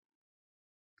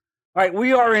All right,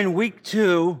 we are in week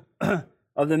 2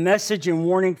 of the message and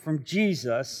warning from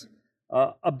Jesus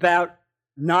about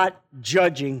not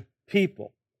judging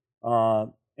people.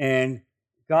 And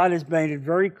God has made it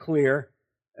very clear,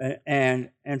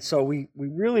 and so we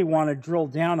really want to drill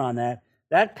down on that.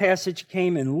 That passage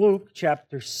came in Luke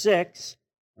chapter 6,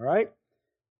 all right?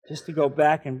 Just to go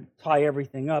back and tie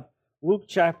everything up. Luke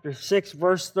chapter 6,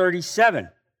 verse 37.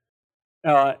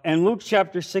 And Luke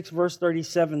chapter 6, verse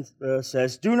 37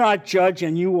 says, "Do not judge,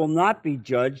 and you will not be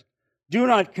judged. Do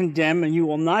not condemn, and you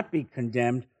will not be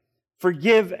condemned.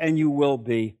 Forgive, and you will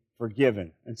be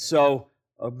forgiven." And so,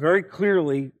 very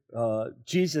clearly,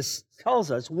 Jesus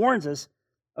tells us, warns us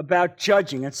about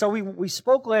judging. And so we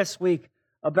spoke last week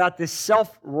about this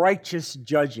self-righteous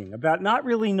judging, about not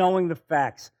really knowing the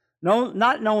facts,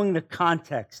 not knowing the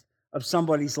context of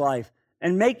somebody's life,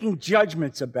 and making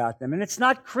judgments about them. And it's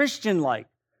not Christian-like.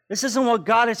 This isn't what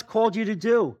God has called you to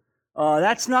do.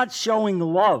 That's not showing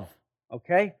love,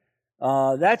 okay?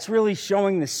 That's really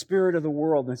showing the spirit of the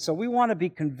world. And so we want to be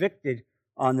convicted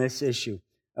on this issue.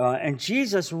 And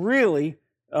Jesus really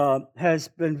has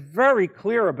been very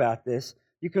clear about this.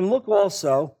 You can look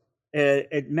also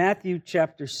at Matthew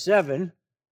chapter 7,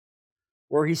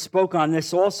 where he spoke on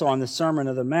this also on the Sermon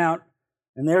on the Mount.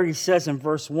 And there he says in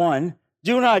verse 1,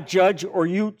 "Do not judge, or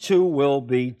you too will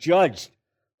be judged.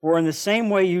 For in the same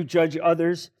way you judge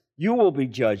others, you will be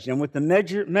judged. And with the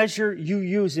measure you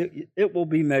use, it will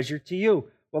be measured to you."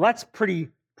 Well, that's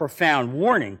pretty profound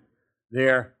warning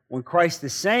there when Christ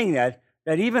is saying that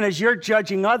even as you're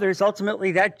judging others,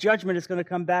 ultimately that judgment is going to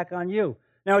come back on you.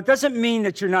 Now, it doesn't mean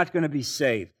that you're not going to be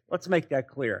saved. Let's make that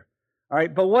clear. All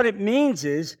right, but what it means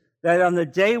is that on the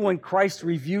day when Christ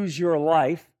reviews your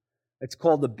life, it's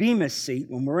called the Bema seat,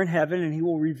 when we're in heaven, and he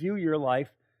will review your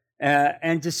life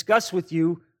and discuss with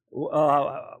you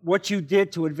what you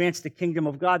did to advance the kingdom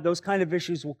of God. Those kind of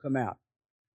issues will come out.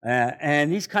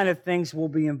 And these kind of things will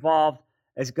be involved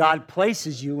as God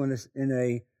places you in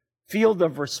a field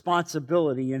of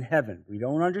responsibility in heaven. We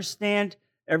don't understand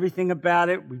everything about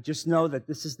it. We just know that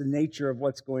this is the nature of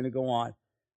what's going to go on.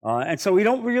 And so we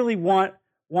don't really want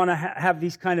to have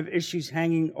these kind of issues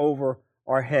hanging over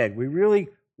our head. We really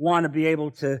want to be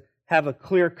able to have a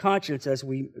clear conscience as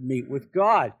we meet with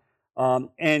God.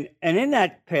 And in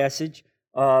that passage,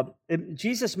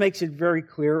 Jesus makes it very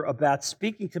clear about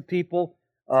speaking to people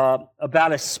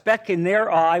about a speck in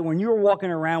their eye when you're walking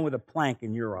around with a plank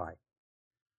in your eye.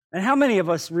 And how many of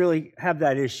us really have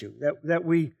that issue, that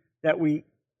we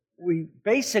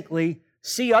basically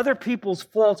see other people's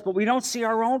faults, but we don't see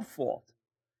our own fault?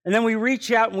 And then we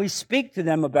reach out and we speak to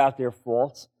them about their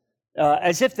faults,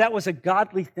 as if that was a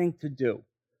godly thing to do.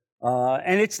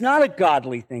 And it's not a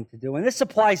godly thing to do. And this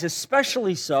applies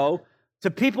especially so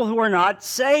to people who are not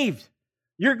saved.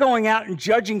 You're going out and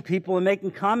judging people and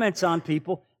making comments on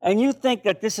people, and you think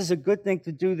that this is a good thing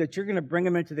to do, that you're going to bring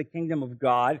them into the kingdom of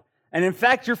God. And in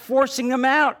fact, you're forcing them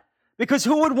out. Because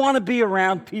who would want to be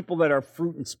around people that are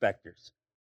fruit inspectors?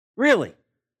 Really?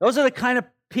 Those are the kind of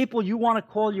people you want to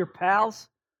call your pals?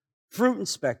 Fruit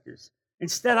inspectors.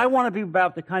 Instead, I want to be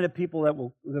about the kind of people that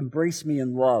will embrace me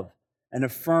in love and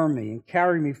affirm me and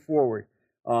carry me forward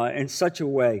in such a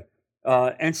way.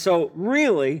 And so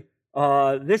really,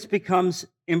 this becomes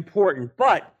important.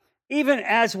 But even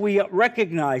as we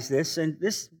recognize this, and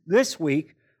this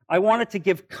week, I wanted to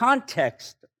give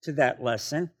context to that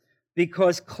lesson,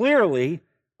 because clearly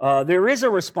there is a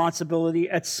responsibility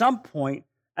at some point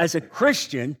as a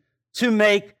Christian to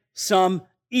make some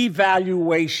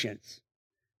evaluations.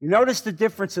 You notice the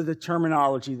difference of the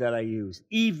terminology that I use.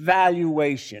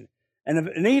 Evaluation. And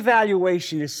an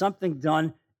evaluation is something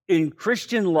done in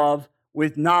Christian love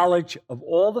with knowledge of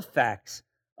all the facts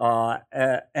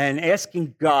and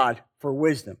asking God for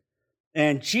wisdom.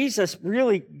 And Jesus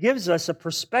really gives us a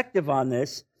perspective on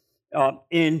this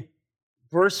in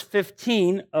verse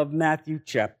 15 of Matthew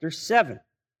chapter 7.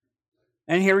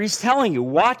 And here he's telling you,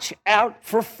 watch out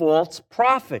for false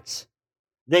prophets.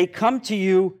 They come to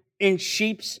you in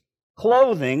sheep's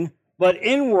clothing, but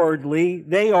inwardly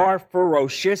they are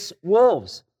ferocious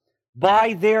wolves.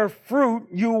 By their fruit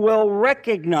you will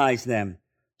recognize them.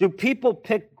 Do people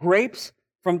pick grapes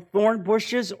from thorn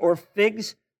bushes or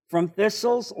figs from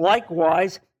thistles?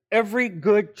 Likewise, every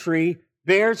good tree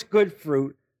bears good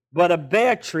fruit, but a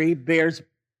bad tree bears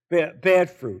bad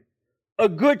fruit. A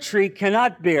good tree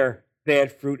cannot bear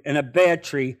bad fruit, and a bad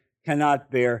tree cannot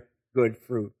bear good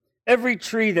fruit. Every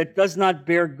tree that does not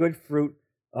bear good fruit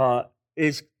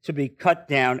is to be cut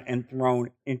down and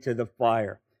thrown into the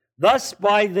fire. Thus,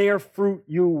 by their fruit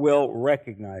you will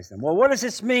recognize them. Well, what does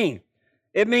this mean?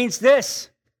 It means this,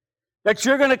 that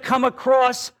you're going to come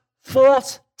across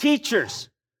false teachers.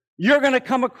 You're going to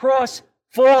come across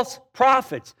false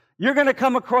prophets. You're going to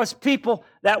come across people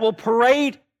that will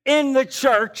parade in the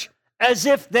church as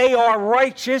if they are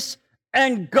righteous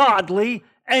and godly,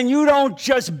 and you don't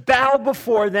just bow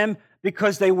before them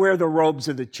because they wear the robes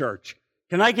of the church.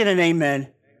 Can I get an amen?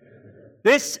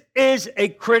 This is a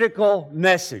critical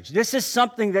message. This is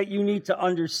something that you need to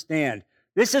understand.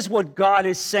 This is what God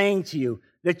is saying to you,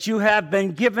 that you have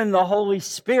been given the Holy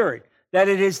Spirit, that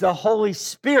it is the Holy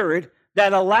Spirit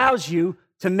that allows you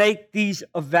to make these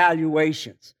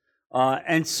evaluations.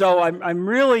 And so I'm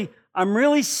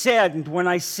really saddened when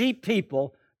I see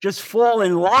people just fall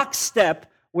in lockstep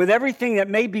with everything that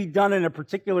may be done in a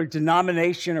particular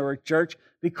denomination or a church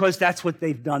because that's what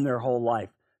they've done their whole life.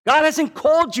 God hasn't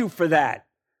called you for that.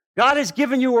 God has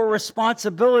given you a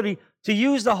responsibility to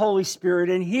use the Holy Spirit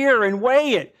and hear and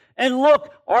weigh it. And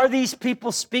look, are these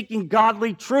people speaking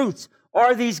godly truths?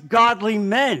 Are these godly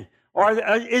men?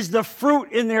 Is the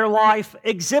fruit in their life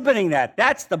exhibiting that?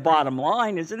 That's the bottom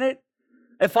line, isn't it?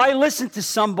 If I listen to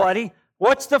somebody,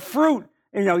 what's the fruit?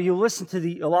 You know, you listen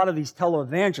to a lot of these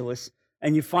televangelists,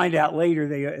 and you find out later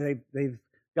they've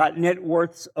got net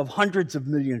worths of hundreds of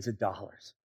millions of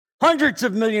dollars. Hundreds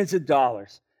of millions of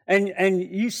dollars. And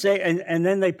you say, and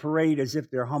then they parade as if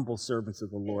they're humble servants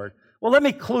of the Lord. Well, let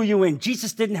me clue you in.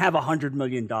 Jesus didn't have $100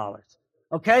 million,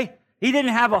 okay? He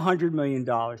didn't have $100 million.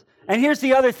 And here's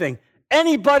the other thing.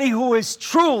 Anybody who is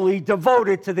truly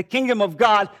devoted to the kingdom of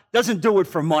God doesn't do it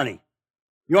for money.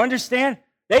 You understand?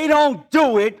 They don't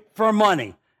do it for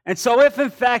money. And so if,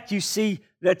 in fact, you see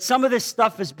that some of this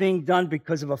stuff is being done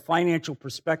because of a financial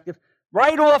perspective,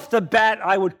 right off the bat,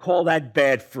 I would call that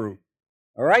bad fruit.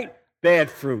 All right? Bad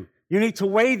fruit. You need to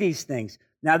weigh these things.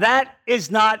 Now, that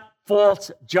is not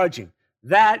false judging.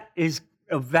 That is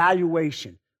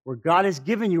evaluation, where God has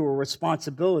given you a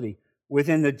responsibility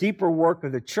within the deeper work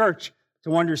of the church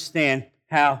to understand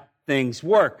how things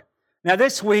work. Now,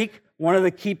 this week, one of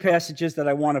the key passages that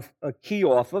I want to key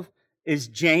off of is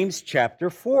James chapter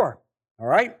 4, all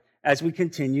right, as we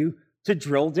continue to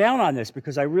drill down on this,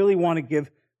 because I really want to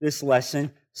give this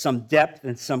lesson some depth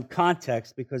and some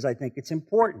context, because I think it's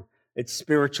important. It's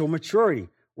spiritual maturity.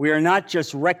 We are not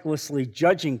just recklessly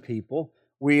judging people.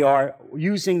 We are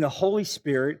using the Holy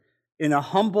Spirit in a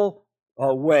humble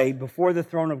way before the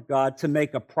throne of God to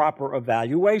make a proper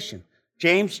evaluation.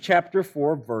 James chapter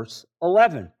 4, verse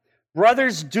 11.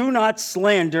 Brothers, do not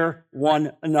slander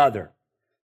one another.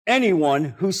 Anyone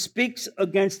who speaks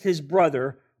against his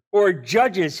brother or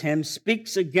judges him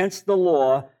speaks against the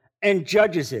law and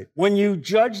judges it. When you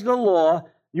judge the law,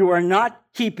 you are not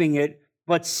keeping it,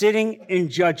 but sitting in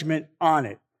judgment on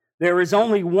it. There is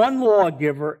only one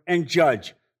lawgiver and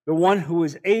judge, the one who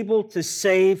is able to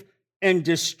save and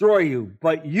destroy you.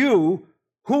 But you,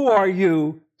 who are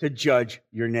you to judge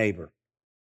your neighbor?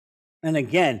 And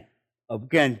again,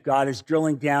 God is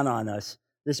drilling down on us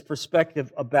this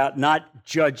perspective about not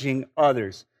judging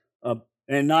others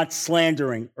and not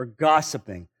slandering or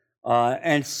gossiping.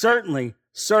 And certainly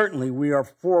we are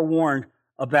forewarned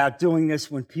about doing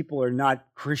this when people are not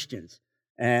Christians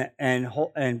and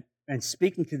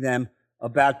speaking to them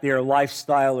about their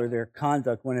lifestyle or their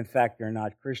conduct when in fact they're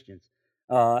not Christians.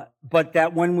 But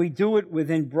that when we do it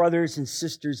within brothers and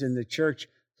sisters in the church,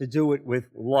 to do it with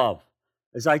love.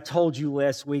 As I told you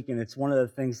last week, and it's one of the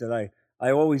things that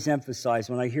I always emphasize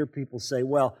when I hear people say,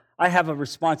 well, I have a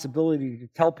responsibility to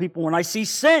tell people when I see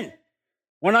sin.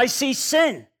 When I see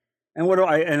sin. And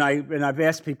I've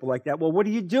asked people like that, well, what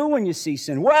do you do when you see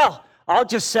sin? Well, I'll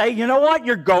just say, you know what?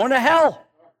 You're going to hell.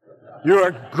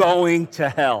 You're going to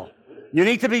hell. You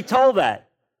need to be told that.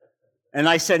 And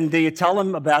I said, and do you tell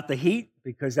them about the heat?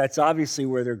 Because that's obviously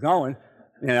where they're going.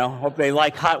 You know, hope they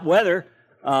like hot weather.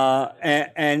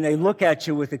 And they look at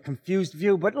you with a confused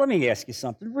view. But let me ask you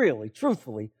something, really,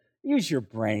 truthfully. Use your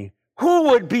brain. Who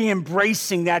would be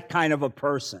embracing that kind of a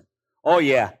person? Oh,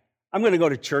 yeah, I'm going to go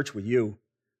to church with you.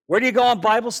 Where do you go on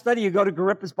Bible study? You go to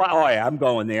Garippa's Bible? Oh, yeah, I'm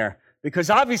going there.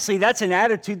 Because obviously that's an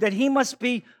attitude that he must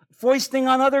be foisting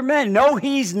on other men. No,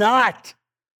 he's not.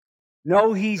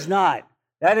 No, he's not.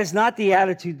 That is not the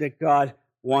attitude that God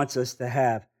wants us to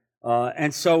have.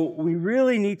 And so we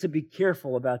really need to be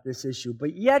careful about this issue,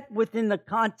 but yet within the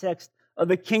context of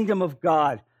the kingdom of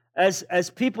God,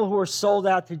 as people who are sold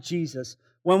out to Jesus,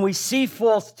 when we see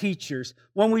false teachers,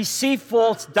 when we see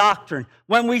false doctrine,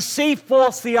 when we see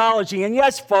false theology, and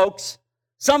yes, folks,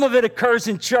 some of it occurs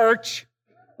in church,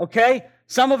 okay?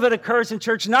 Some of it occurs in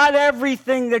church. Not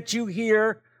everything that you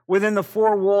hear within the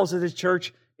four walls of the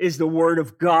church is the word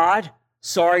of God,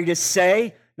 sorry to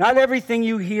say. Not everything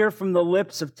you hear from the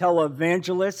lips of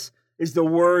televangelists is the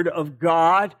word of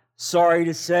God, sorry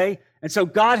to say. And so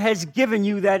God has given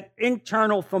you that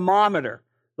internal thermometer,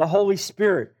 the Holy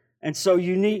Spirit. And so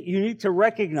you need to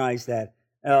recognize that.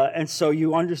 And so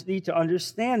you need to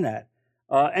understand that.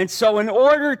 And so in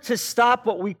order to stop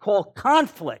what we call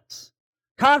conflicts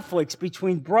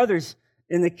between brothers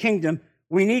in the kingdom,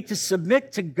 we need to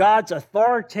submit to God's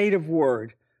authoritative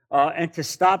word and to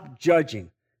stop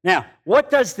judging. Now, what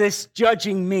does this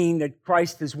judging mean that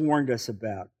Christ has warned us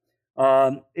about?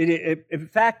 In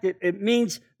fact, it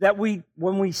means that when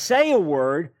we say a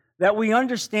word, that we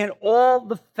understand all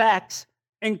the facts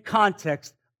and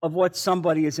context of what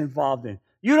somebody is involved in.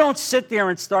 You don't sit there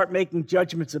and start making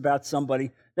judgments about somebody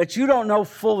that you don't know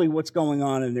fully what's going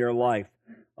on in their life.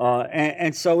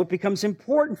 And so it becomes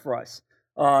important for us.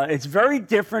 It's very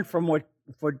different from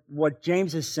what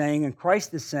James is saying and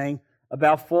Christ is saying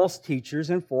about false teachers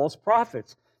and false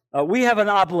prophets. We have an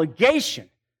obligation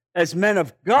as men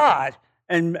of God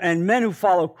and men who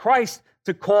follow Christ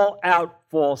to call out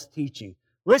false teaching.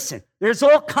 Listen, there's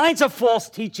all kinds of false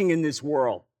teaching in this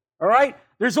world, all right?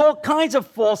 There's all kinds of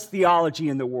false theology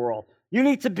in the world. You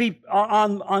need to be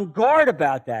on guard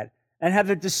about that and have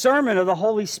the discernment of the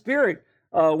Holy Spirit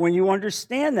when you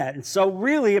understand that. And so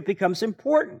really it becomes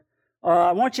important.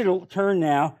 I want you to turn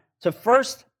now to 1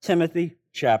 Timothy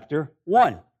chapter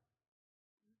 1,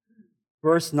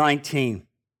 verse 19.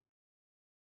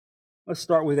 Let's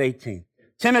start with 18.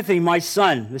 Timothy, my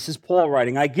son, this is Paul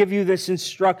writing, I give you this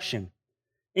instruction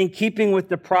in keeping with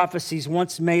the prophecies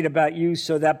once made about you,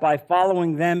 so that by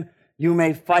following them you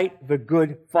may fight the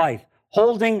good fight,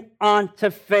 holding on to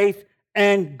faith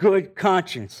and good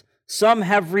conscience. Some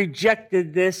have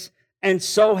rejected this and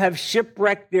so have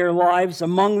shipwrecked their lives.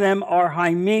 Among them are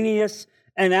Hymenaeus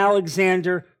and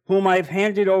Alexander, whom I've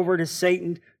handed over to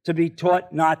Satan to be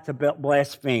taught not to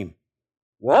blaspheme.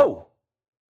 Whoa!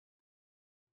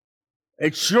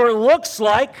 It sure looks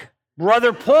like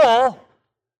Brother Paul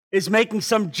is making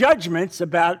some judgments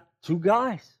about two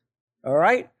guys. All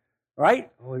right? Right?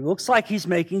 Well, it looks like he's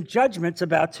making judgments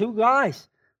about two guys.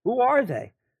 Who are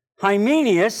they?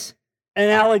 Hymenaeus and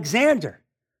Alexander,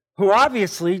 who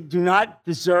obviously do not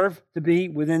deserve to be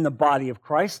within the body of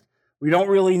Christ. We don't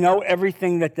really know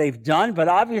everything that they've done, but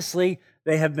obviously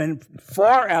they have been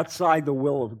far outside the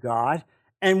will of God.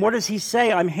 And what does he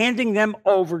say? I'm handing them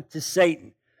over to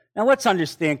Satan. Now, let's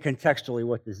understand contextually,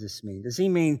 what does this mean? Does he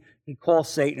mean he calls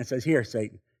Satan and says, here,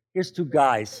 Satan, here's two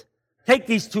guys. Take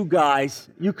these two guys.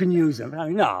 You can use them. I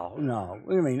mean, no.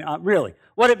 I mean, really.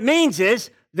 What it means is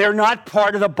they're not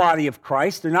part of the body of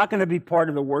Christ. They're not going to be part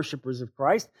of the worshipers of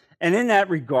Christ. And in that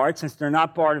regard, since they're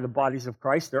not part of the bodies of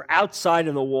Christ, they're outside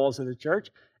of the walls of the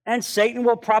church, and Satan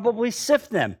will probably sift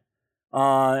them.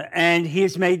 And he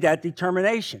has made that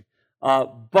determination.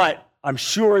 But I'm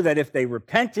sure that if they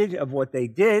repented of what they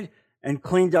did and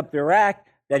cleaned up their act,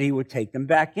 that he would take them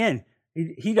back in.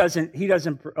 He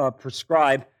doesn't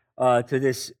prescribe to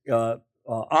this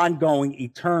ongoing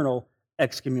eternal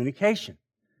excommunication.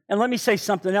 And let me say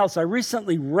something else. I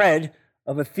recently read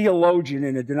of a theologian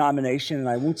in a denomination, and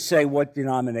I won't say what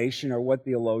denomination or what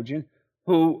theologian,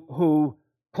 who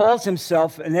calls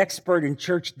himself an expert in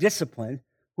church discipline,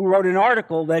 who wrote an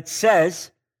article that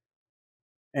says,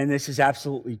 and this is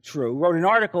absolutely true, wrote an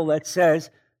article that says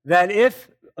that if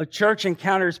a church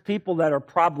encounters people that are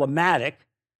problematic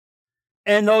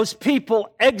and those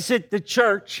people exit the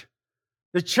church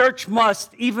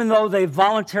must, even though they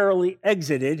voluntarily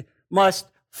exited, must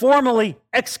formally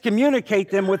excommunicate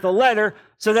them with a letter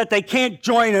so that they can't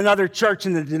join another church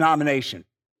in the denomination.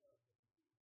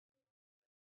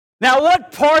 Now,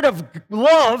 what part of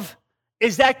love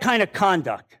is that kind of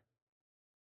conduct?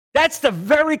 That's the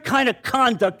very kind of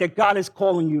conduct that God is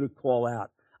calling you to call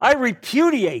out. I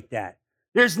repudiate that.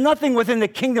 There's nothing within the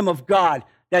kingdom of God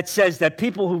that says that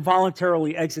people who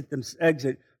voluntarily exit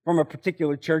from a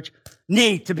particular church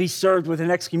need to be served with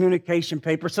an excommunication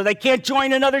paper so they can't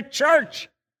join another church.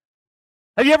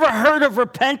 Have you ever heard of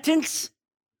repentance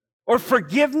or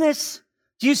forgiveness?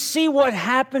 Do you see what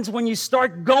happens when you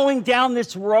start going down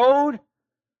this road,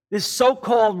 this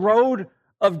so-called road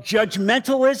of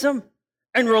judgmentalism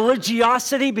and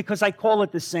religiosity? Because I call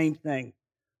it the same thing,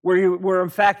 where in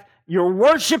fact you're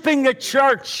worshiping the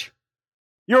church,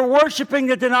 you're worshiping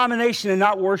the denomination and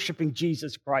not worshiping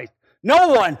Jesus Christ. No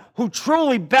one who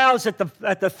truly bows at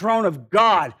the throne of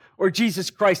God or Jesus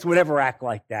Christ would ever act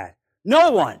like that.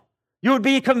 No one. You would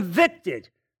be convicted.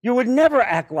 You would never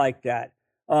act like that.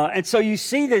 And so you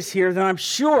see this here, that I'm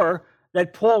sure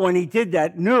that Paul, when he did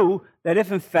that, knew that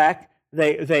if in fact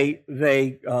they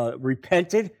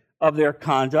repented of their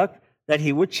conduct, that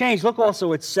he would change. Look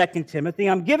also at 2 Timothy.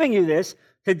 I'm giving you this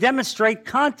to demonstrate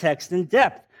context and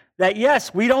depth. That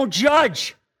yes, we don't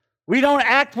judge. We don't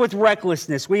act with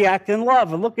recklessness. We act in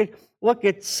love. And look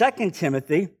at 2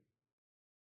 Timothy,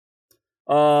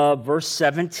 verse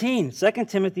 17. 2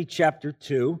 Timothy chapter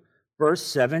 2, verse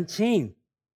 17.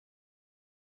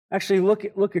 Actually,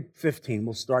 look at 15.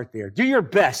 We'll start there. Do your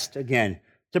best, again,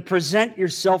 to present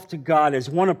yourself to God as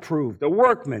one approved, a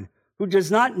workman who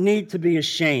does not need to be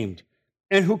ashamed,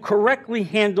 and who correctly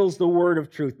handles the word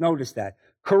of truth. Notice that.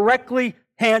 Correctly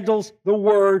handles the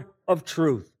word of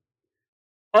truth.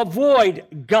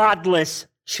 Avoid godless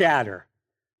chatter,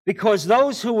 because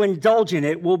those who indulge in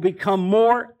it will become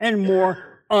more and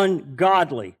more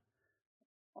ungodly.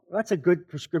 That's a good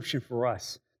prescription for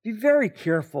us. Be very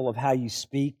careful of how you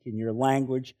speak in your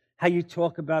language, how you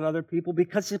talk about other people,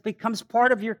 because it becomes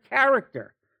part of your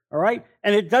character, all right?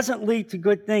 And it doesn't lead to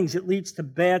good things. It leads to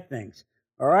bad things,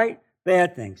 all right?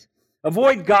 Bad things.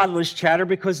 Avoid godless chatter,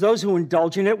 because those who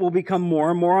indulge in it will become more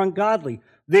and more ungodly.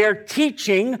 Their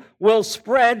teaching will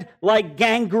spread like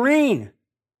gangrene.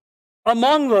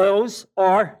 Among those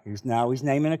are, he's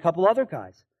naming a couple other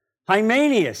guys,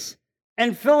 Hymenaeus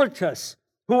and Philetus,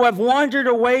 who have wandered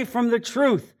away from the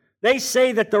truth. They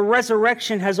say that the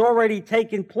resurrection has already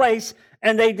taken place,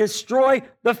 and they destroy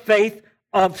the faith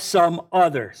of some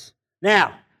others.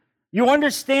 Now, you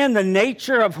understand the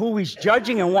nature of who he's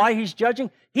judging and why he's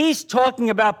judging? He's talking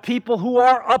about people who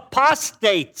are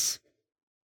apostates.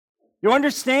 You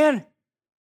understand?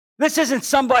 This isn't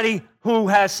somebody who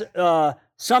has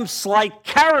some slight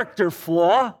character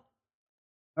flaw,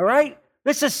 all right?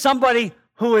 This is somebody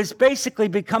who has basically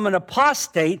become an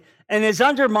apostate and is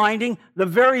undermining the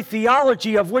very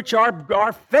theology of which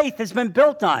our faith has been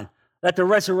built on, that the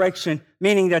resurrection,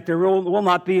 meaning that there will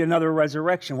not be another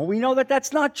resurrection. Well, we know that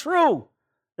that's not true,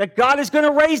 that God is going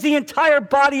to raise the entire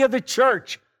body of the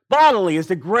church bodily as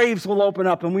the graves will open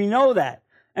up, and we know that.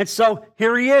 And so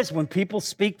here he is. When people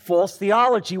speak false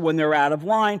theology, when they're out of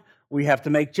line, we have to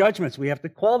make judgments. We have to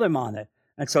call them on it.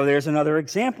 And so there's another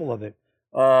example of it.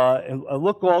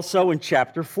 Look also in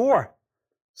chapter 4.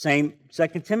 Same 2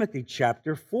 Timothy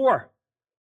chapter 4.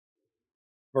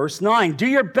 Verse 9. Do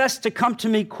your best to come to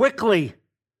me quickly,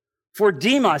 for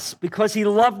Demas, because he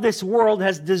loved this world,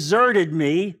 has deserted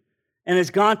me and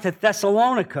has gone to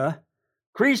Thessalonica.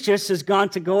 Crescens has gone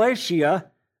to Galatia,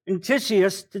 and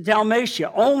Titius to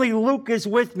Dalmatia. Only Luke is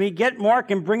with me. Get Mark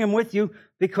and bring him with you,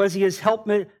 because he is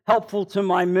helpful to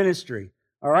my ministry.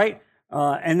 All right?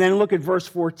 And then look at verse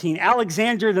 14.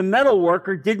 Alexander the metal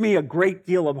worker did me a great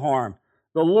deal of harm.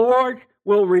 The Lord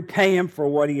will repay him for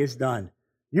what he has done.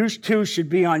 You too should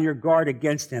be on your guard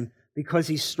against him, because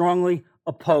he strongly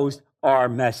opposed our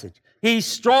message. He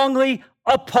strongly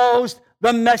opposed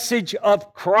the message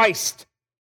of Christ.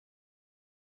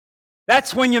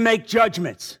 That's when you make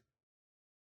judgments.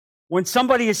 When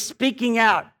somebody is speaking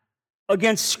out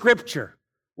against Scripture,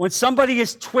 when somebody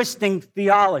is twisting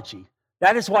theology,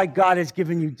 that is why God has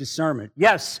given you discernment.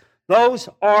 Yes, those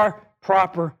are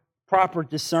proper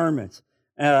discernments.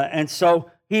 And so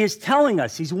he is telling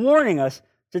us, he's warning us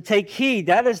to take heed.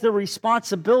 That is the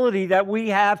responsibility that we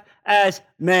have as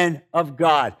men of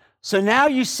God. So now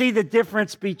you see the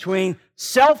difference between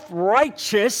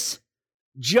self-righteous,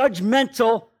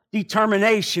 judgmental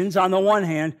determinations on the one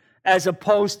hand, as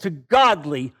opposed to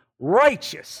godly,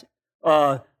 righteous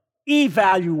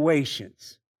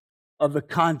evaluations of the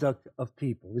conduct of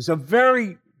people. There's a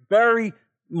very, very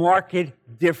marked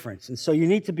difference. And so you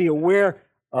need to be aware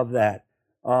of that.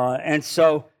 And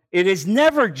so it is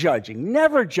never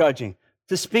judging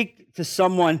to speak to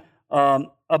someone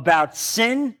about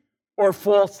sin or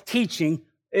false teaching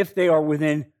if they are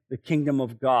within the kingdom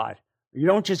of God. You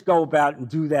don't just go about and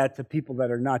do that to people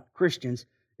that are not Christians.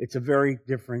 It's a very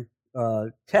different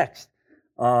text.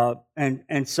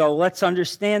 And so let's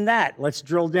understand that. Let's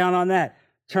drill down on that.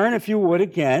 Turn, if you would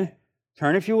again,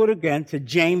 to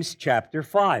James chapter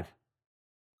 5.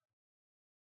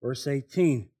 Verse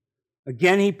 18.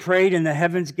 Again he prayed, and the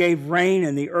heavens gave rain,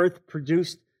 and the earth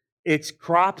produced its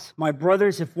crops. My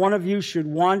brothers, if one of you should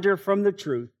wander from the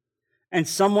truth, and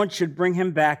someone should bring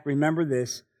him back, remember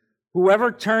this: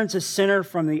 whoever turns a sinner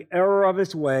from the error of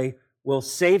his way will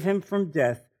save him from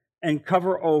death and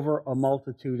cover over a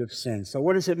multitude of sins. So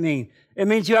what does it mean? It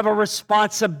means you have a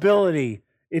responsibility.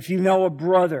 If you know a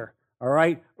brother, all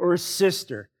right, or a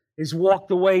sister is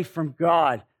walked away from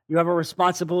God, you have a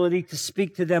responsibility to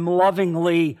speak to them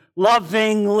lovingly,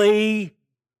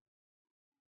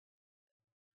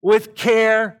 with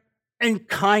care and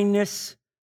kindness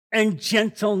and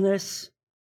gentleness.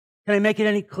 Can I make it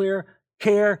any clearer?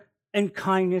 Care and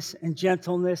kindness and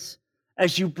gentleness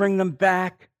as you bring them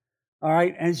back, all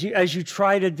right, as you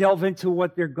try to delve into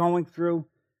what they're going through,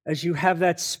 as you have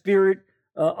that spirit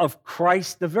of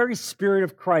Christ, the very Spirit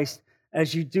of Christ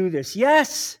as you do this.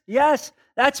 Yes,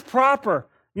 that's proper.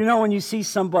 You know, when you see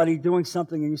somebody doing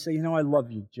something and you say, I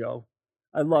love you, Joe.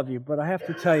 I love you. But I have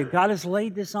to tell you, God has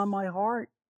laid this on my heart.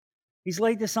 He's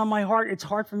laid this on my heart. It's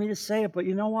hard for me to say it, but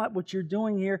you know what? What you're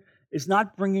doing here is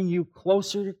not bringing you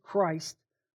closer to Christ,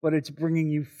 but it's bringing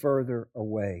you further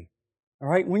away. All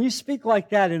right? When you speak like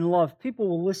that in love, people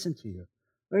will listen to you.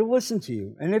 They will listen to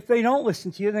you. And if they don't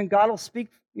listen to you, then God will speak,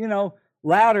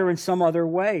 louder in some other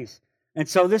ways. And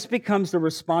so this becomes the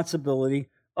responsibility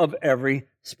of every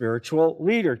spiritual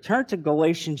leader. Turn to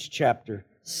Galatians chapter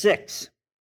 6.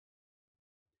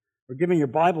 We're giving your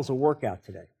Bibles a workout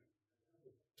today.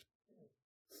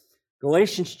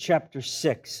 Galatians chapter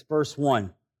 6, verse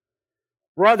 1.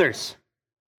 Brothers,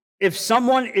 if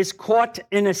someone is caught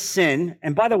in a sin,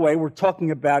 and by the way, we're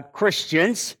talking about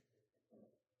Christians.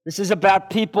 This is about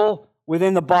people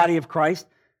within the body of Christ.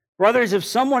 Brothers, if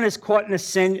someone is caught in a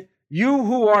sin, you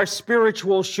who are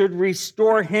spiritual should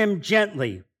restore him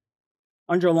gently.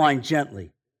 Underline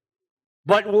gently.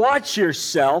 But watch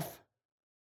yourself,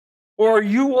 or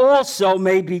you also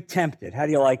may be tempted. How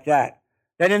do you like that?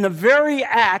 That in the very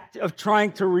act of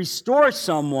trying to restore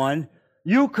someone,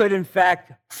 you could in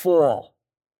fact fall.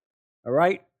 All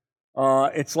right?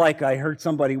 It's like I heard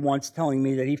somebody once telling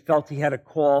me that he felt he had a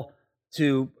call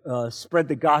to spread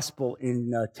the gospel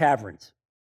in taverns.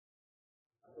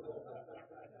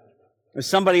 There's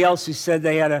somebody else who said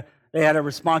they had a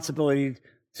responsibility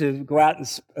to go out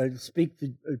and speak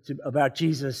about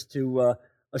Jesus to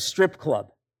a strip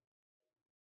club.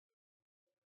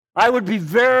 I would be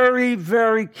very,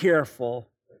 very careful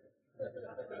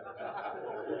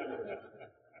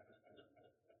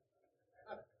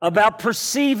about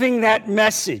perceiving that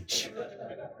message.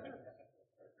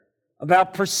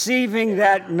 About perceiving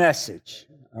that message.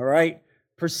 All right?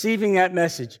 Perceiving that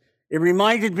message. It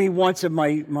reminded me once of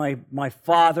my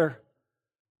father,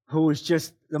 who was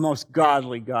just the most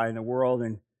godly guy in the world,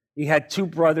 and he had two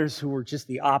brothers who were just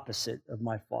the opposite of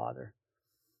my father.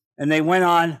 And they went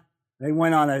on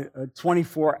a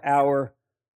 24-hour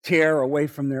tear away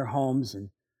from their homes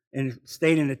and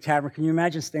stayed in a tavern. Can you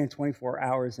imagine staying 24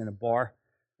 hours in a bar?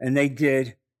 And they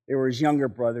did. They were his younger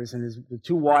brothers, and the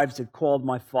two wives had called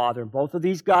my father. Both of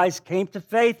these guys came to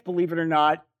faith, believe it or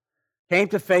not, came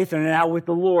to faith and are now with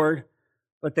the Lord.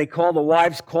 But the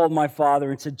wives called my father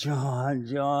and said,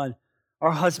 John,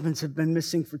 our husbands have been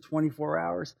missing for 24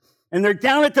 hours. And they're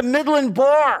down at the Midland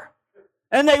bar,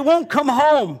 and they won't come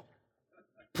home.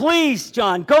 Please,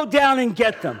 John, go down and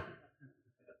get them.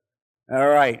 All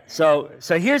right, so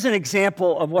here's an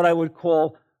example of what I would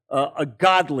call a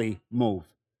godly move.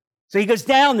 So he goes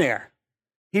down there.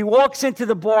 He walks into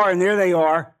the bar, and there they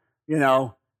are,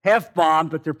 half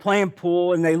bombed, but they're playing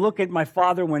pool, and they look at my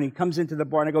father when he comes into the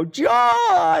bar, and I go,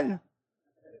 John,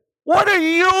 what are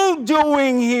you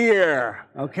doing here?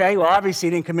 Okay, well, obviously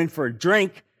he didn't come in for a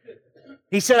drink.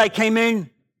 He said, I came in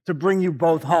to bring you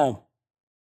both home.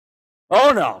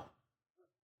 Oh,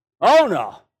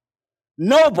 no.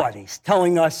 Nobody's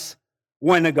telling us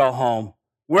when to go home.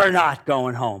 We're not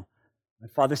going home. My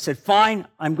father said, fine,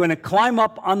 I'm going to climb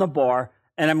up on the bar,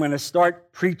 and I'm going to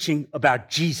start preaching about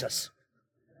Jesus.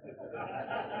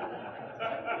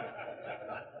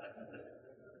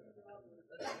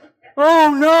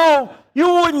 Oh, no, you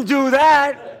wouldn't do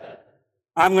that.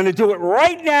 I'm going to do it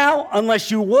right now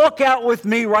unless you walk out with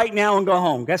me right now and go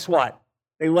home. Guess what?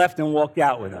 They left and walked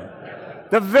out with him.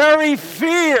 The very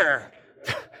fear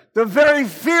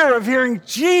of hearing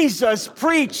Jesus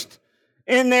preached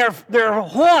in their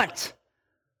haunt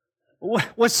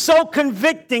was so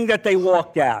convicting that they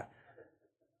walked out.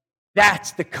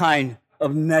 That's the kind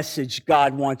of message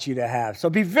God wants you to have. So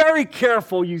be very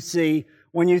careful, you see,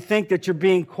 when you think that you're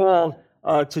being called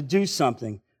to do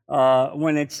something,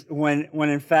 when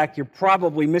in fact you're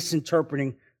probably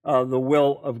misinterpreting the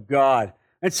will of God.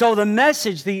 And so the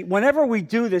message, whenever we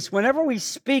do this, whenever we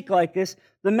speak like this,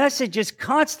 the message is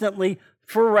constantly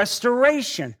for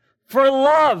restoration, for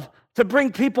love, to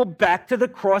bring people back to the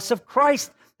cross of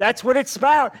Christ. That's what it's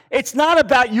about. It's not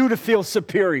about you to feel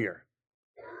superior.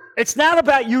 It's not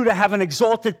about you to have an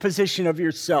exalted position of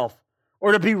yourself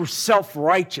or to be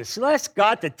self-righteous. Ask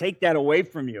God to take that away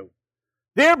from you.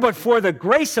 There, but for the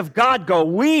grace of God go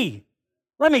we.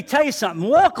 Let me tell you something.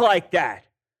 Walk like that.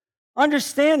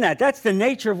 Understand that. That's the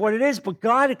nature of what it is. But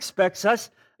God expects us,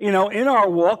 in our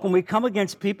walk, when we come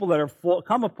against people that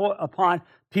come upon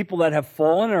people that have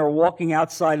fallen and are walking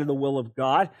outside of the will of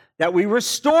God, that we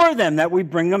restore them, that we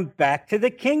bring them back to the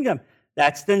kingdom.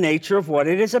 That's the nature of what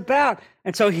it is about.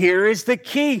 And so here is the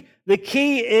key. The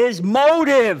key is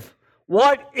motive.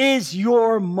 What is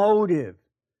your motive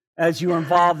as you're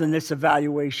involved in this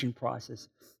evaluation process?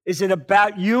 Is it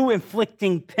about you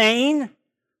inflicting pain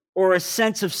or a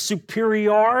sense of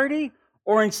superiority?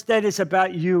 Or instead it's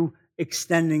about you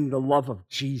extending the love of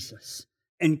Jesus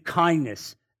and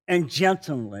kindness and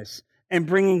gentleness and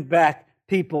bringing back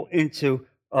people into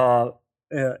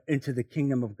the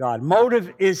kingdom of God?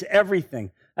 Motive is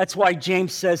everything. That's why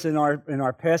James says in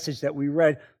our passage that we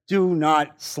read, do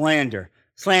not slander.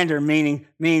 Slander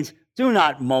means do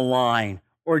not malign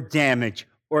or damage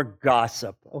or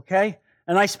gossip, okay?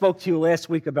 And I spoke to you last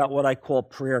week about what I call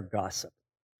prayer gossip.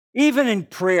 Even in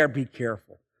prayer, be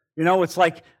careful. You know, it's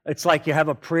like you have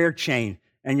a prayer chain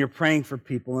and you're praying for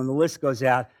people, and the list goes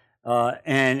out,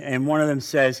 and one of them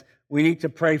says, we need to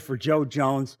pray for Joe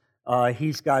Jones.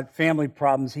 He's got family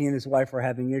problems. He and his wife are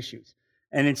having issues.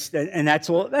 And that's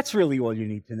all. That's really all you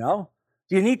need to know.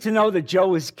 Do you need to know that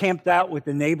Joe is camped out with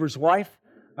the neighbor's wife?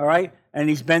 All right, and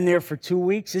he's been there for 2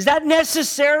 weeks. Is that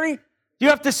necessary? Do you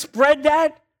have to spread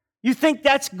that? You think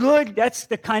that's good? That's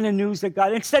the kind of news that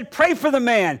God. Instead, pray for the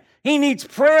man. He needs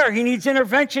prayer. He needs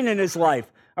intervention in his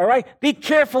life. All right, be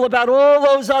careful about all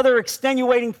those other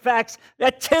extenuating facts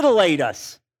that titillate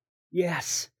us.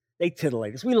 Yes, they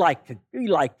titillate us. We like to,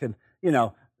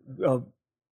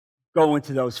 go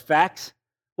into those facts.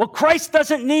 Well, Christ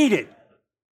doesn't need it.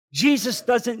 Jesus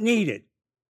doesn't need it.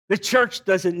 The church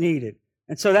doesn't need it.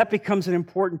 And so that becomes an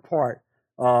important part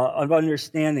of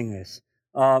understanding this.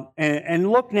 And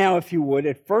look now, if you would,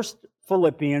 at 1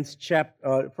 Philippians,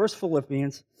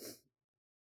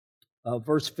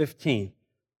 verse 15.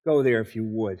 Go there if you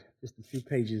would, just a few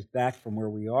pages back from where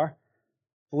we are.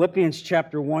 Philippians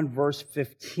chapter 1, verse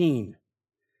 15.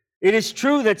 It is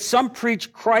true that some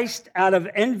preach Christ out of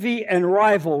envy and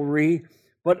rivalry,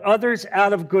 but others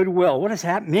out of goodwill. What does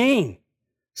that mean?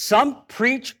 Some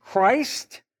preach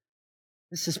Christ.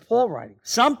 This is Paul writing.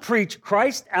 Some preach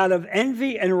Christ out of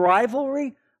envy and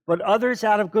rivalry, but others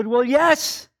out of goodwill.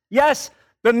 Yes,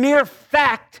 the mere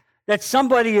fact that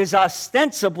somebody is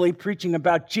ostensibly preaching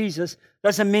about Jesus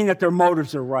doesn't mean that their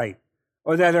motives are right,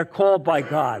 or that they're called by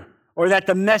God, or that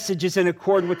the message is in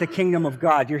accord with the kingdom of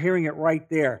God. You're hearing it right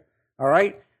there, all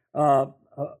right?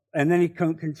 And then he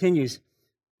continues,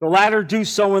 the latter do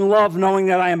so in love, knowing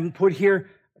that I am put here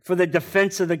for the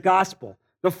defense of the gospel.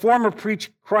 The former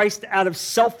preach Christ out of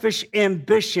selfish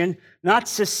ambition, not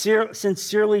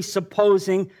sincerely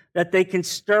supposing that they can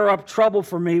stir up trouble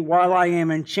for me while I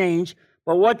am in chains.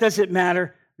 But what does it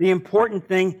matter? The important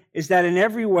thing is that in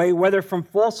every way, whether from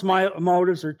false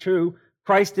motives or true,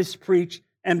 Christ is preached,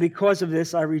 and because of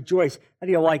this I rejoice. How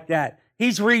do you like that?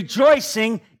 He's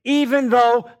rejoicing even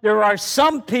though there are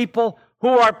some people who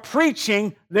are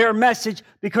preaching their message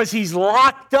because he's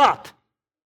locked up.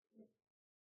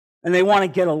 And they want to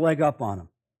get a leg up on him.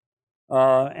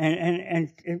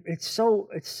 And it's so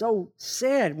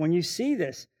sad when you see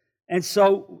this. And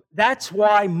so that's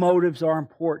why motives are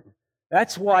important.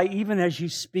 That's why even as you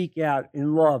speak out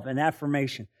in love and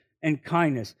affirmation and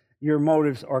kindness, your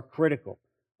motives are critical.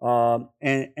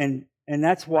 And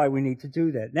that's why we need to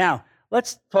do that. Now,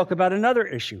 let's talk about another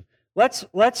issue.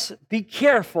 Let's be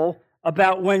careful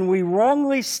about when we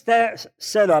wrongly set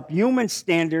up human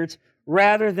standards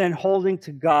rather than holding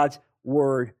to God's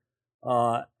word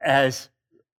as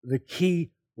the key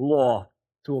law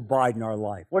to abide in our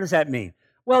life. What does that mean?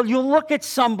 Well, you'll look at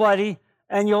somebody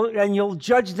and you'll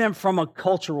judge them from a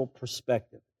cultural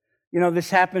perspective. You know,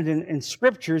 this happened in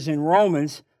scriptures in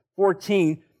Romans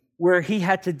 14, where he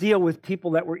had to deal with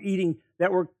people that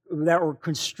were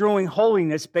construing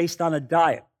holiness based on a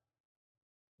diet.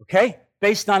 Okay?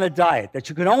 Based on a diet, that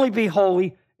you could only be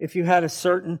holy if you had a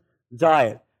certain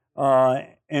diet.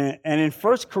 And in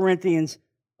 1 Corinthians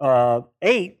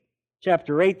 8,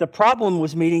 chapter 8, the problem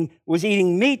was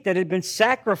eating meat that had been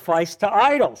sacrificed to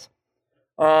idols.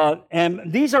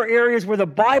 And these are areas where the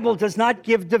Bible does not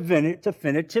give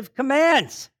definitive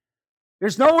commands.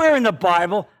 There's nowhere in the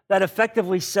Bible that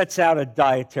effectively sets out a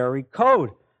dietary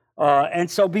code. And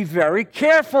so be very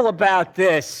careful about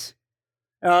this.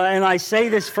 And I say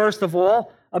this, first of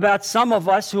all, about some of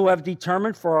us who have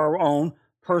determined for our own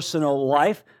personal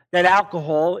life that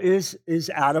alcohol is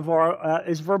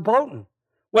verboten.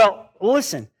 Well,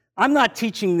 listen, I'm not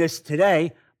teaching this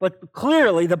today, but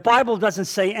clearly the Bible doesn't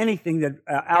say anything that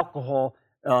alcohol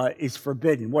is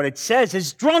forbidden. What it says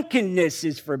is drunkenness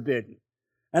is forbidden.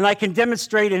 And I can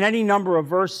demonstrate in any number of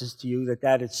verses to you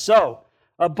that is so.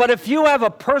 But if you have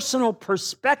a personal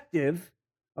perspective,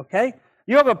 okay,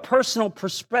 you have a personal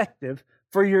perspective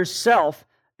for yourself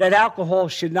that alcohol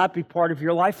should not be part of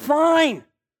your life, fine.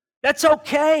 That's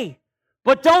okay.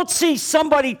 But don't see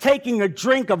somebody taking a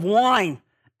drink of wine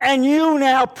and you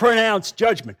now pronounce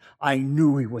judgment. I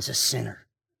knew he was a sinner.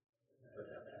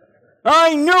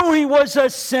 I knew he was a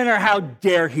sinner. How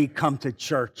dare he come to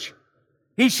church?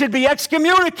 He should be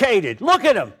excommunicated. Look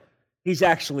at him. He's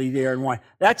actually there and why.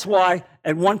 That's why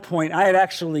at one point I had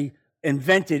actually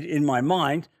invented in my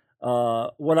mind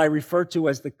what I refer to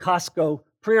as the Costco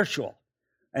prayer shawl.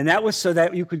 And that was so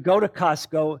that you could go to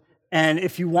Costco, and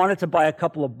if you wanted to buy a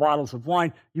couple of bottles of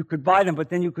wine, you could buy them, but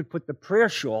then you could put the prayer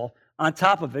shawl on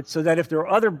top of it so that if there were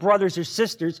other brothers or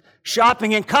sisters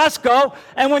shopping in Costco,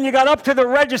 and when you got up to the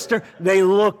register, they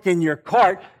looked in your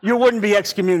cart, you wouldn't be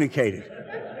excommunicated.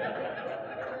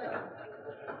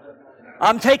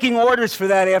 I'm taking orders for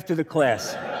that after the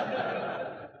class.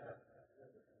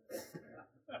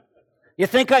 You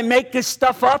think I make this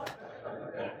stuff up?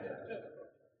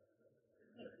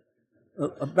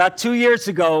 About 2 years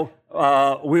ago,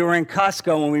 we were in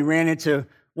Costco and we ran into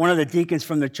one of the deacons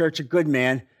from the Church of Good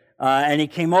Man, and he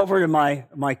came over to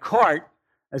my cart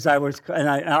as I was, and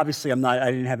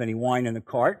I didn't have any wine in the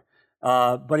cart,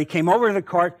 but he came over to the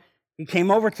cart, he came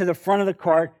over to the front of the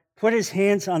cart, put his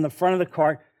hands on the front of the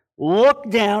cart, looked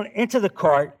down into the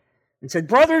cart, and said,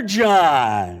 "Brother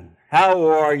John, how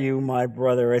are you, my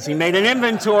brother?" As he made an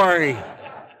inventory.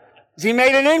 As he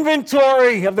made an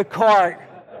inventory of the cart.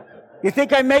 You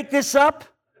think I make this up?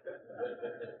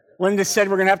 Linda said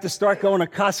we're going to have to start going to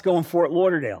Costco in Fort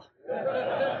Lauderdale.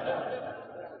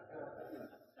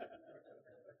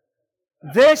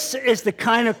 This is the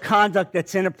kind of conduct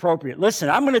that's inappropriate. Listen,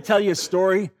 I'm going to tell you a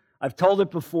story. I've told it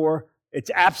before.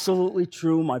 It's absolutely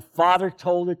true. My father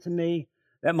told it to me,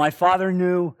 that my father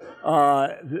knew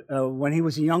when he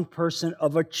was a young person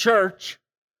of a church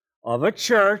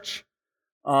that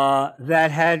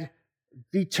had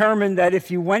determined that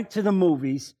if you went to the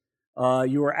movies,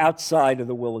 you were outside of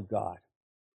the will of God.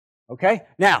 Okay?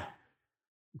 Now,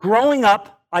 growing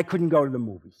up, I couldn't go to the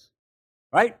movies,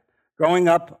 right? Growing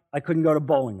up, I couldn't go to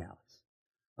bowling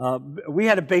alleys. We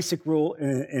had a basic rule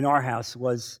in our house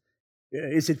was,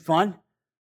 is it fun?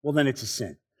 Well, then it's a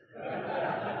sin.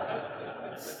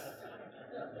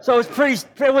 So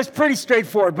it was pretty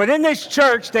straightforward. But in this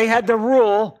church, they had the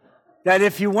rule that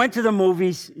if you went to the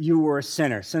movies, you were a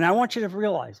sinner. So now I want you to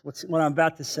realize what I'm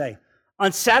about to say.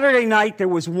 On Saturday night, there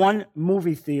was one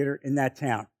movie theater in that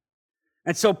town.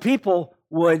 And so people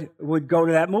would go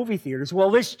to that movie theater.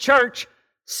 Well, this church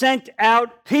sent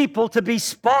out people to be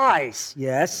spies.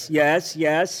 Yes.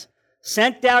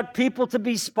 Sent out people to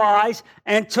be spies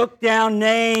and took down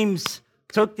names,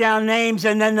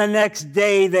 and then the next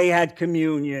day they had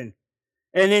communion.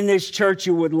 And in this church,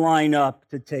 you would line up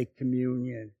to take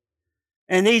communion.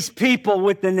 And these people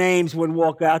with the names would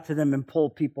walk out to them and pull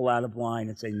people out of line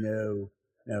and say, no.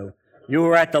 You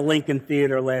were at the Lincoln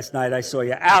Theater last night. I saw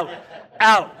you. Out.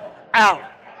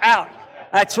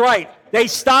 That's right. They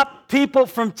stopped people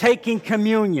from taking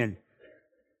communion.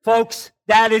 Folks,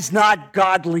 that is not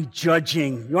godly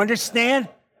judging. You understand?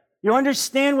 You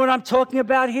understand what I'm talking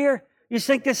about here? You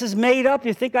think this is made up?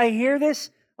 You think I hear this?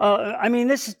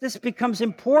 This becomes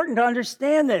important to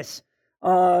understand this.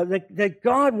 That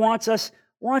God wants us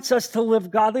to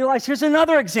live godly lives. Here's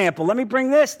another example. Let me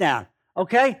bring this down,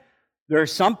 okay? There are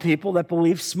some people that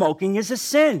believe smoking is a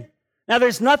sin. Now,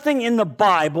 there's nothing in the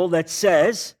Bible that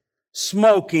says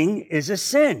smoking is a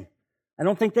sin. I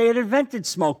don't think they had invented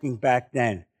smoking back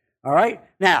then, all right?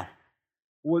 Now,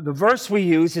 the verse we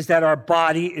use is that our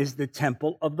body is the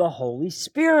temple of the Holy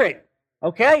Spirit,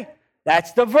 okay?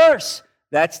 That's the verse.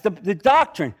 That's the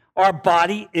doctrine. Our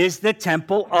body is the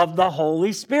temple of the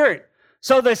Holy Spirit.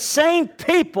 So the same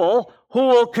people who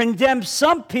will condemn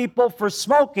some people for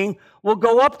smoking will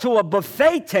go up to a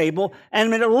buffet table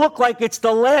and it'll look like it's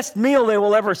the last meal they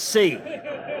will ever see.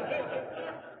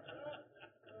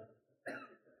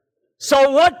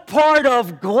 So what part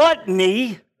of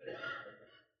gluttony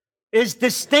is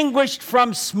distinguished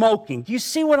from smoking? Do you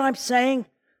see what I'm saying?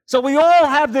 So we all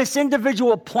have this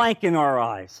individual plank in our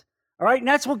eyes. All right, and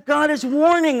that's what God is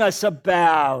warning us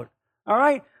about. All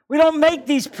right, we don't make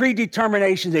these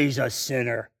predeterminations. He's a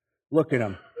sinner. Look at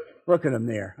him. Look at him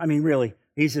there. I mean, really,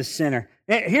 he's a sinner.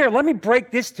 Here, let me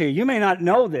break this to you. You may not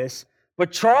know this,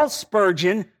 but Charles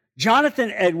Spurgeon,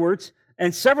 Jonathan Edwards,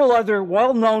 and several other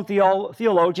well-known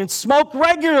theologians smoke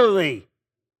regularly.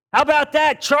 How about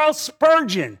that? Charles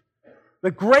Spurgeon,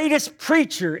 the greatest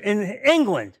preacher in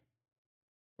England,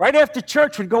 right after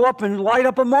church would go up and light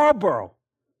up a Marlboro.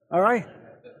 All right?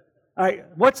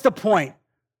 What's the point?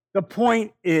 The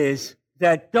point is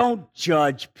that don't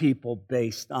judge people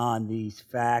based on these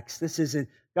facts.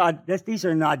 These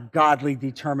are not godly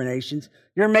determinations.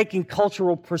 You're making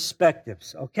cultural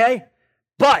perspectives, okay?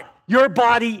 But your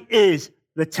body is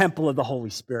the temple of the Holy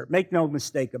Spirit. Make no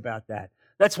mistake about that.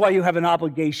 That's why you have an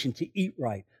obligation to eat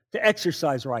right. to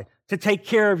exercise right, to take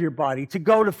care of your body, to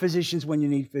go to physicians when you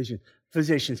need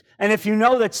physicians. And if you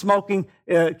know that smoking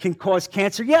can cause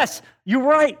cancer, yes, you're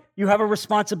right. You have a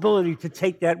responsibility to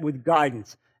take that with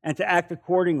guidance and to act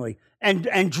accordingly.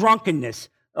 And drunkenness,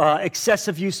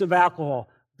 excessive use of alcohol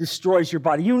destroys your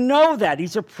body. You know that.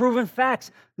 These are proven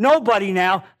facts. Nobody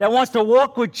now that wants to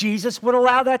walk with Jesus would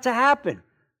allow that to happen.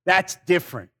 That's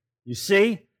different. You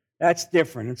see? That's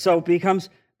different. And so it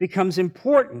becomes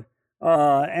important.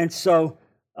 And so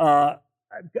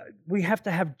we have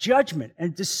to have judgment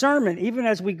and discernment even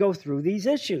as we go through these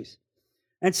issues.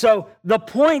 And so the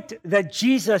point that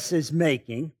Jesus is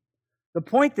making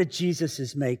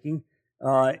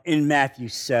in Matthew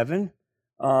 7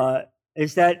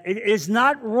 is that it is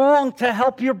not wrong to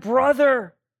help your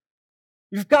brother.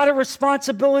 You've got a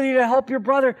responsibility to help your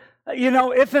brother.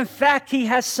 If in fact he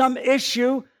has some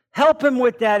issue, help him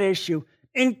with that issue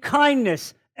in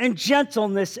kindness and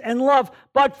gentleness and love.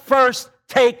 But first,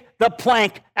 take the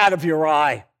plank out of your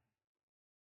eye.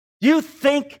 Do you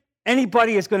think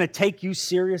anybody is going to take you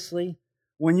seriously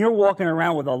when you're walking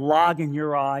around with a log in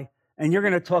your eye and you're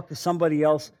going to talk to somebody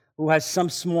else who has some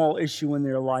small issue in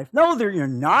their life? No, you're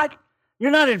not.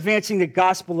 You're not advancing the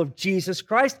gospel of Jesus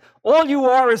Christ. All you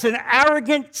are is an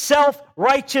arrogant,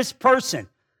 self-righteous person.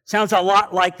 Sounds a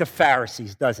lot like the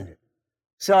Pharisees, doesn't it?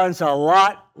 Sounds a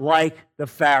lot like the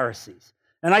Pharisees.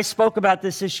 And I spoke about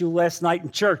this issue last night in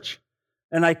church,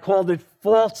 and I called it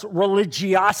false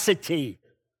religiosity,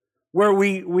 where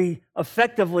we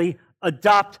effectively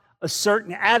adopt a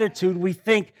certain attitude. We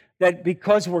think that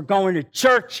because we're going to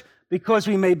church, because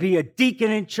we may be a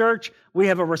deacon in church, we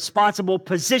have a responsible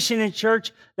position in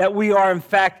church, that we are in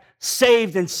fact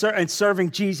saved and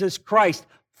serving Jesus Christ.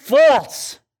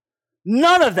 False.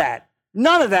 None of that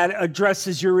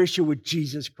addresses your issue with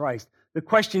Jesus Christ. The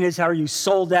question is, how are you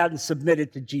sold out and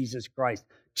submitted to Jesus Christ?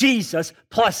 Jesus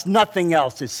plus nothing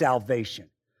else is salvation.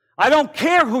 I don't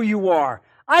care who you are.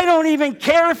 I don't even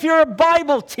care if you're a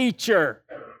Bible teacher.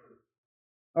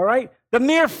 All right? The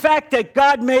mere fact that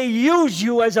God may use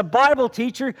you as a Bible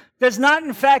teacher does not,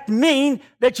 in fact, mean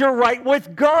that you're right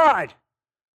with God.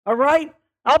 All right?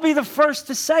 I'll be the first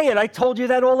to say it. I told you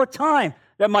that all the time,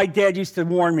 that my dad used to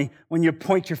warn me, when you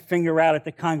point your finger out at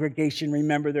the congregation,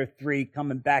 remember there are three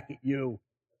coming back at you.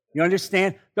 You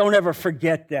understand? Don't ever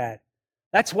forget that.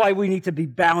 That's why we need to be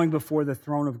bowing before the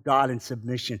throne of God in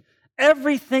submission.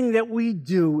 Everything that we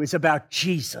do is about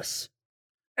Jesus.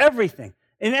 Everything.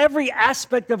 In every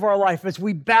aspect of our life, as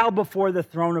we bow before the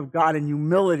throne of God in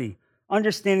humility,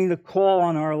 understanding the call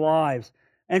on our lives.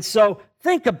 And so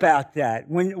think about that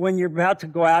when you're about to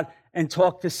go out and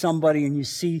talk to somebody and you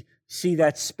see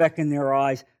that speck in their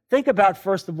eyes. Think about,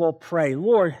 first of all, pray,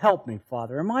 Lord, help me,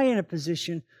 Father. Am I in a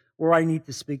position where I need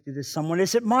to speak to someone?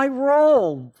 Is it my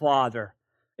role, Father?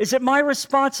 Is it my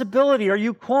responsibility? Are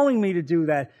you calling me to do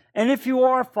that? And if you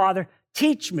are, Father,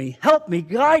 teach me, help me,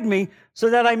 guide me,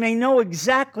 so that I may know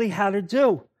exactly how to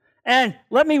do. And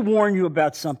let me warn you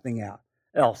about something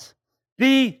else.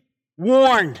 Be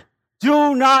warned.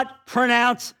 Do not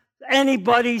pronounce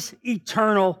anybody's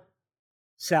eternal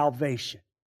salvation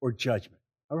or judgment.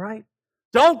 All right?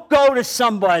 Don't go to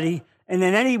somebody and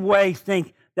in any way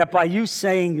think that by you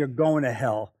saying you're going to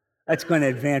hell, that's going to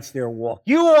advance their walk.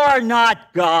 You are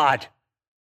not God.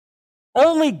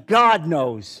 Only God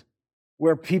knows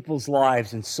where people's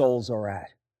lives and souls are at.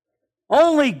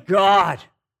 Only God,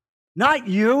 not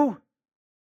you.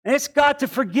 And it's God to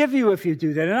forgive you if you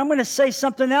do that. And I'm going to say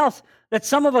something else, that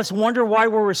some of us wonder why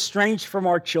we're estranged from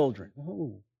our children.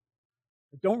 Oh,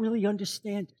 I don't really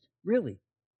understand it. Really?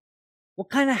 What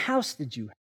kind of house did you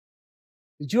have?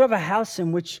 Did you have a house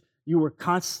in which you were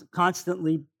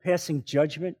constantly passing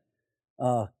judgment,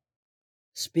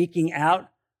 speaking out?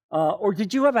 Or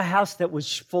did you have a house that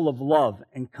was full of love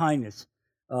and kindness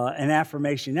and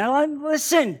affirmation? Now,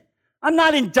 listen, I'm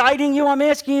not indicting you. I'm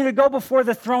asking you to go before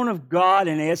the throne of God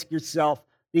and ask yourself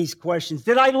these questions.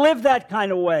 Did I live that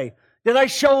kind of way? Did I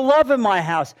show love in my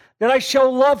house? Did I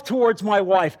show love towards my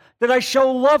wife? Did I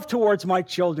show love towards my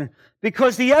children?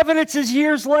 Because the evidence is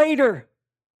years later.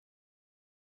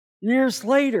 Years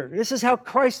later. This is how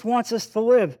Christ wants us to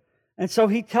live. And so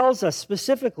he tells us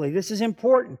specifically, this is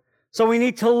important. So we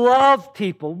need to love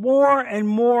people more and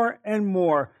more and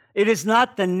more. It is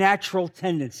not the natural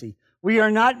tendency. We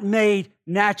are not made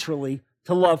naturally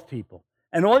to love people.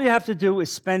 And all you have to do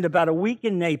is spend about a week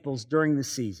in Naples during the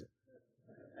season.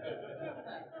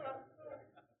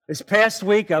 This past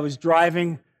week, I was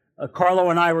driving. Carlo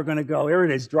and I were going to go. Here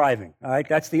it is, driving. All right,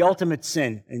 that's the ultimate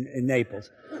sin in Naples.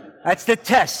 That's the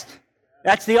test.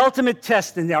 That's the ultimate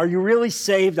test. And are you really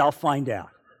saved? I'll find out.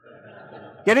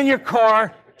 Get in your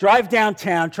car, drive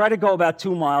downtown, try to go about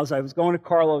 2 miles. I was going to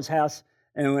Carlo's house,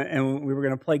 and we were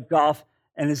going to play golf.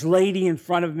 And this lady in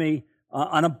front of me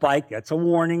on a bike, that's a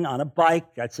warning, on a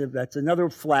bike, that's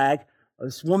another flag.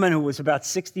 This woman who was about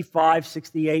 65,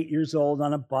 68 years old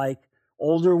on a bike,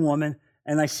 older woman,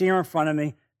 and I see her in front of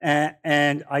me,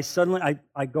 and I suddenly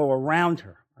go around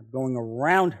her. I'm going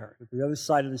around her. The other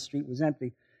side of the street was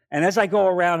empty. And as I go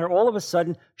around her, all of a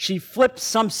sudden, she flips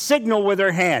some signal with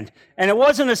her hand. And it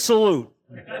wasn't a salute.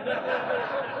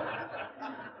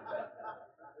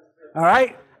 All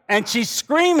right? And she's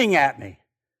screaming at me.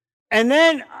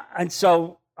 And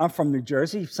so I'm from New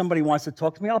Jersey. If somebody wants to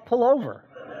talk to me, I'll pull over.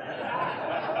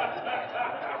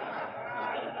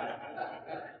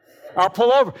 I'll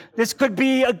pull over. This could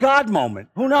be a God moment.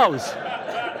 Who knows?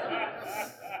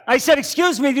 I said,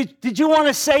 excuse me, did you want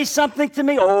to say something to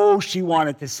me? Oh, she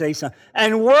wanted to say something.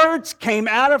 And words came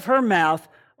out of her mouth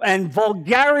and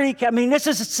vulgarity. I mean, this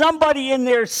is somebody in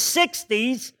their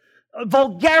 60s,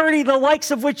 vulgarity the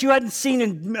likes of which you hadn't seen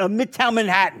in Midtown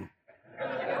Manhattan.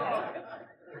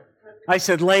 I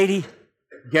said, lady,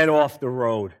 get off the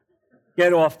road.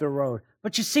 Get off the road.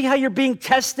 But you see how you're being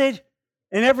tested?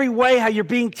 In every way, how you're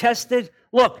being tested?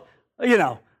 Look,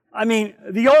 I mean,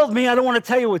 the old me, I don't want to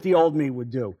tell you what the old me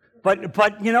would do.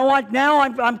 But you know what? Now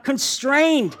I'm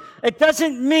constrained. It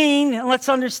doesn't mean, and let's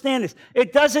understand this,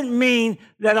 it doesn't mean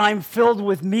that I'm filled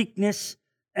with meekness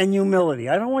and humility.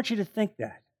 I don't want you to think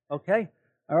that, okay?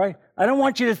 All right? I don't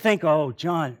want you to think, oh,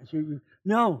 John.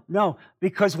 No.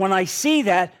 Because when I see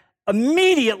that,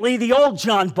 immediately the old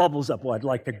John bubbles up. Well, I'd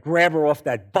like to grab her off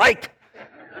that bike.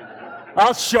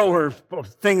 I'll show her a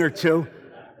thing or two.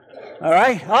 All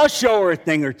right? I'll show her a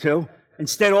thing or two.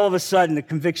 Instead, all of a sudden, the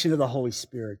conviction of the Holy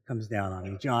Spirit comes down on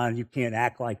me. John, you can't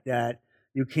act like that.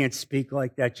 You can't speak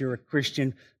like that. You're a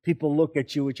Christian. People look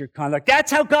at you with your conduct.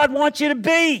 That's how God wants you to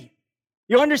be.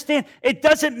 You understand? It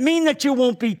doesn't mean that you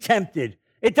won't be tempted.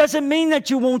 It doesn't mean that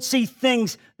you won't see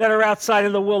things that are outside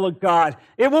of the will of God.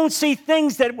 It won't see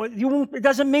things that you won't. It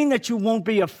doesn't mean that you won't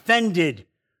be offended.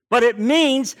 But it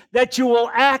means that you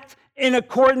will act in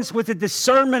accordance with the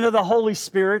discernment of the Holy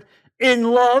Spirit, in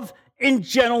love, in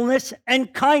gentleness,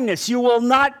 and kindness. You will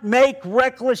not make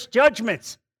reckless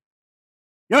judgments.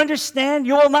 You understand?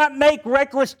 You will not make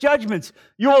reckless judgments.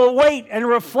 You will wait and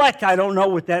reflect. I don't know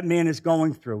what that man is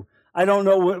going through. I don't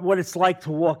know what it's like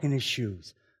to walk in his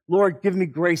shoes. Lord, give me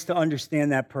grace to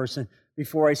understand that person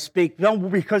before I speak. No,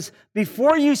 because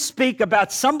before you speak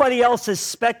about somebody else's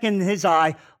speck in his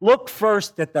eye, look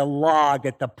first at the log,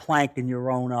 at the plank in your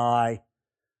own eye.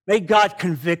 May God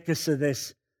convict us of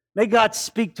this. May God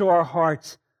speak to our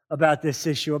hearts about this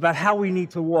issue, about how we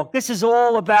need to walk. This is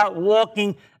all about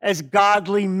walking as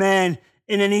godly men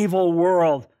in an evil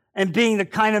world and being the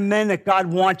kind of men that God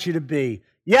wants you to be.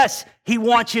 Yes, He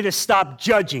wants you to stop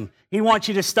judging. He wants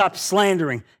you to stop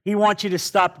slandering. He wants you to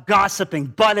stop gossiping.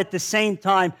 But at the same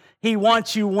time, He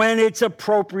wants you, when it's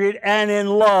appropriate and in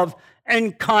love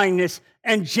and kindness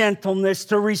and gentleness,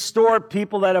 to restore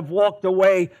people that have walked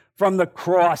away from the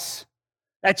cross.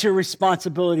 That's your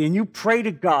responsibility. And you pray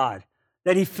to God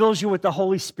that He fills you with the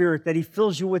Holy Spirit, that He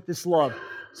fills you with this love,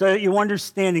 so that you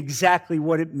understand exactly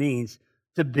what it means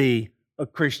to be a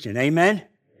Christian. Amen?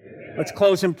 Amen. Let's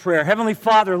close in prayer. Heavenly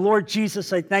Father, Lord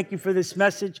Jesus, I thank You for this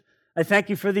message. I thank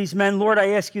You for these men. Lord,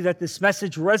 I ask You that this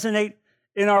message resonate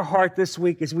in our heart this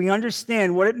week as we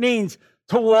understand what it means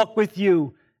to walk with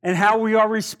You and how we are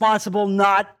responsible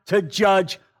not to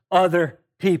judge other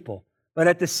people. But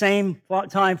at the same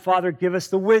time, Father, give us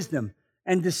the wisdom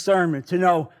and discernment to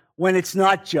know when it's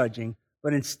not judging,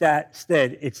 but instead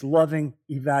it's loving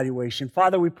evaluation.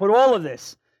 Father, we put all of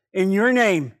this in Your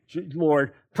name,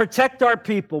 Lord. Protect our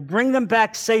people. Bring them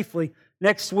back safely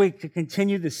next week to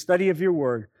continue the study of Your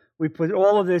word. We put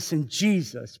all of this in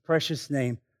Jesus' precious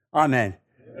name. Amen.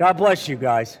 God bless you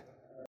guys.